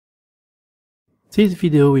This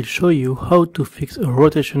video will show you how to fix a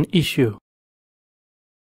rotation issue.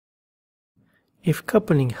 If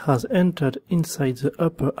coupling has entered inside the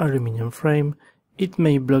upper aluminium frame, it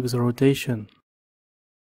may block the rotation.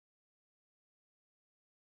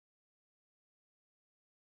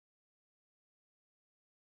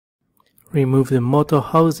 Remove the motor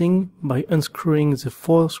housing by unscrewing the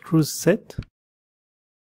 4 screws set.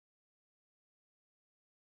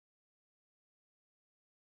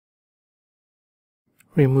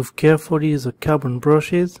 Remove carefully the carbon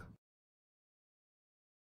brushes.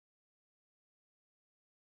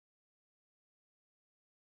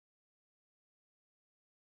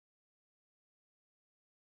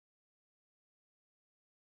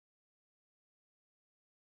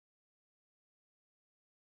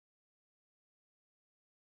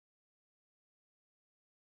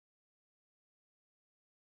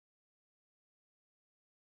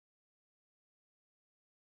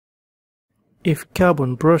 If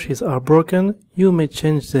carbon brushes are broken, you may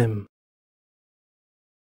change them.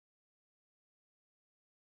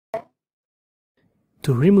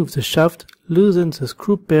 To remove the shaft, loosen the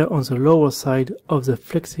screw pair on the lower side of the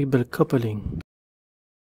flexible coupling.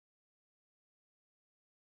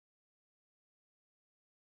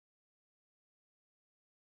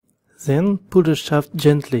 Then pull the shaft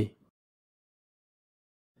gently.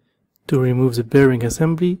 To remove the bearing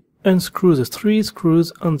assembly, unscrew the 3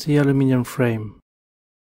 screws on the aluminium frame.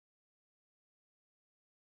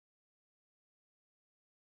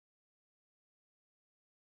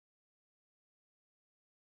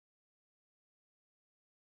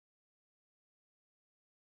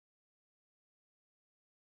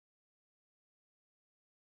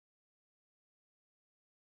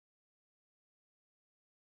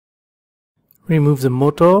 Remove the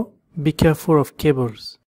motor. Be careful of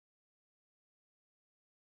cables.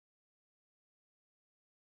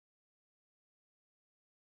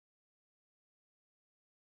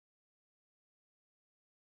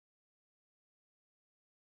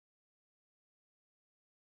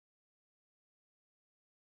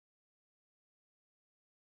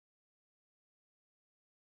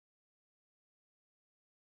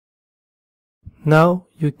 Now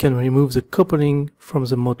you can remove the coupling from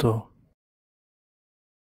the motor.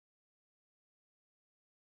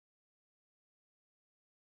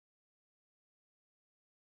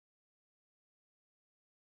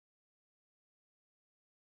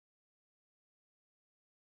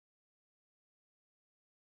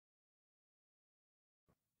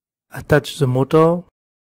 Attach the motor.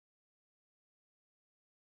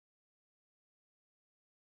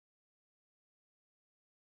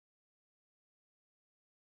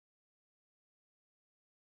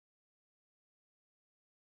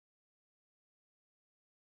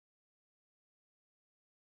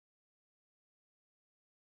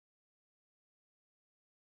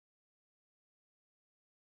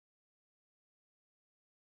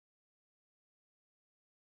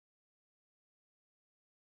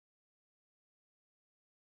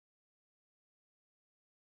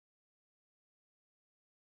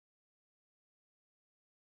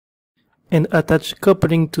 And attach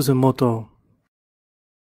coupling to the motor.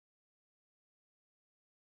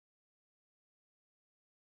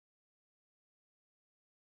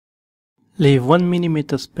 Leave 1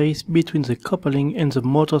 mm space between the coupling and the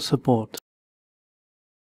motor support.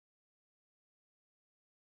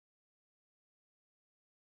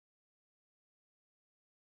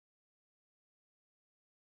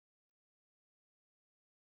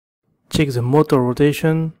 Check the motor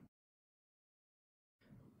rotation.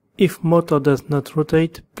 If motor does not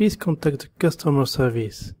rotate, please contact the customer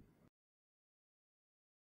service.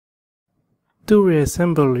 To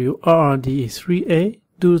reassemble your RRDE-3A,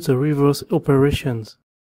 do the reverse operations.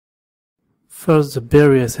 First the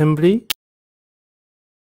bearing assembly,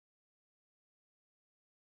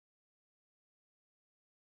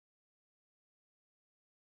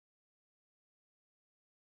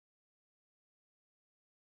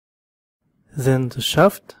 then the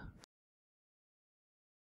shaft,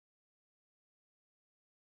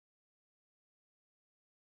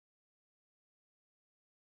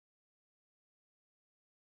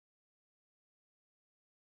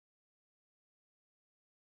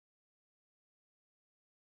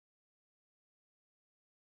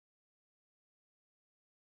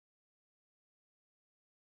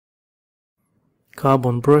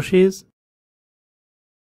 carbon brushes,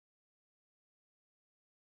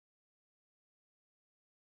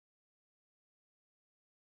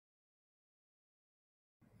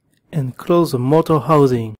 and close the motor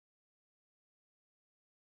housing.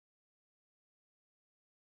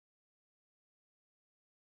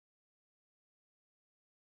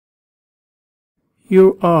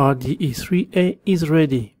 Your RRDE-3A is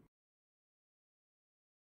ready.